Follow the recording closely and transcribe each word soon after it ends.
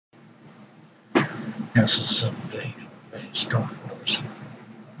This is some big story for us.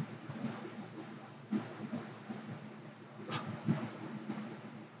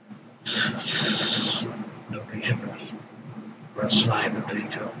 Indonesian restaurant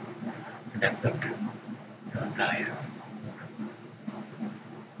Indonesia connected to a guy.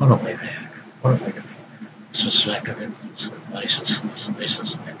 What a way to act. What a way to be suspected in ISIS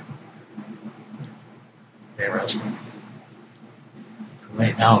thing. They arrested him.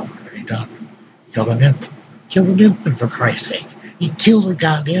 Laid out, already done. Killed an infant. Killed an infant, for Christ's sake. He killed a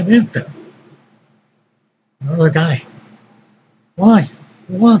goddamn infant. Another guy. Why?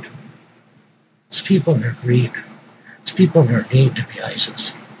 What? It's people in their greed. It's people in their need to be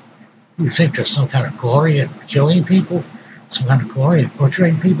ISIS. You think there's some kind of glory in killing people? Some kind of glory in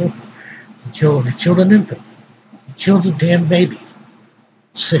butchering people? He killed an infant. He killed a damn baby.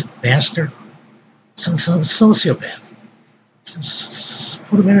 Sick bastard. Some sociopath. Just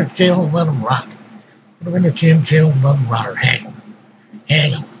put him in a jail and let him rot. Put him in a jail and let him rot, or hang him.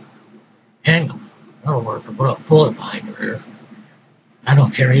 Hang him. Hang him. That'll work. Put a bullet behind your ear. I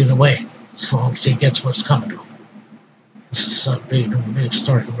don't care either way, as long as he gets what's coming to him. This is some big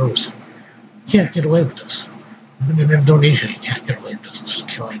story for news. You can't get away with this. Even in Indonesia, you can't get away with this. This is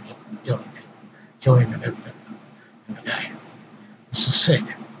killing people, killing an infant and a guy. This is sick.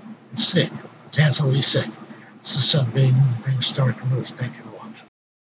 It's sick. It's absolutely sick. This is some big story for news. Thank you.